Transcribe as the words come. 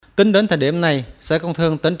Tính đến thời điểm này, Sở Công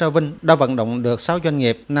Thương tỉnh Trà Vinh đã vận động được 6 doanh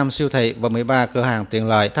nghiệp, 5 siêu thị và 13 cửa hàng tiện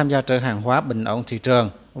lợi tham gia trữ hàng hóa bình ổn thị trường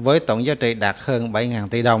với tổng giá trị đạt hơn 7.000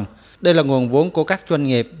 tỷ đồng. Đây là nguồn vốn của các doanh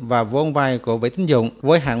nghiệp và vốn vay của quỹ tín dụng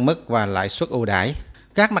với hạn mức và lãi suất ưu đãi.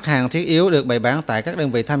 Các mặt hàng thiết yếu được bày bán tại các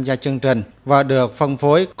đơn vị tham gia chương trình và được phân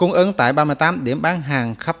phối cung ứng tại 38 điểm bán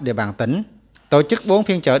hàng khắp địa bàn tỉnh. Tổ chức 4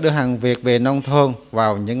 phiên chợ đưa hàng Việt về nông thôn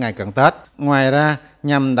vào những ngày cận Tết. Ngoài ra,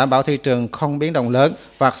 nhằm đảm bảo thị trường không biến động lớn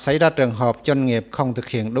và xảy ra trường hợp doanh nghiệp không thực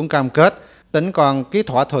hiện đúng cam kết, tỉnh còn ký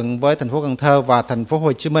thỏa thuận với thành phố Cần Thơ và thành phố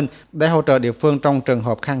Hồ Chí Minh để hỗ trợ địa phương trong trường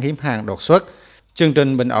hợp khan hiếm hàng đột xuất. Chương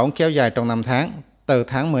trình bình ổn kéo dài trong 5 tháng, từ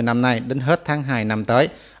tháng 10 năm nay đến hết tháng 2 năm tới.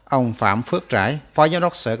 Ông Phạm Phước Trải, Phó Giám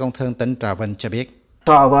đốc Sở Công Thương tỉnh Trà Vinh cho biết.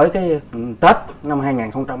 So với cái Tết năm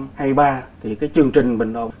 2023 thì cái chương trình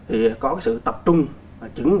bình ổn thì có cái sự tập trung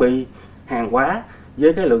chuẩn bị hàng hóa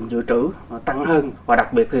với cái lượng dự trữ tăng hơn, và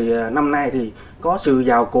đặc biệt thì năm nay thì có sự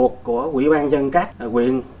vào cuộc của Ủy ban nhân dân các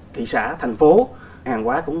huyện, thị xã, thành phố, hàng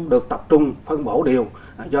hóa cũng được tập trung phân bổ đều.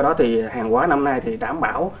 Do đó thì hàng hóa năm nay thì đảm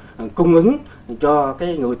bảo cung ứng cho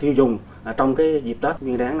cái người tiêu dùng trong cái dịp Tết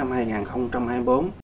Nguyên đán năm 2024.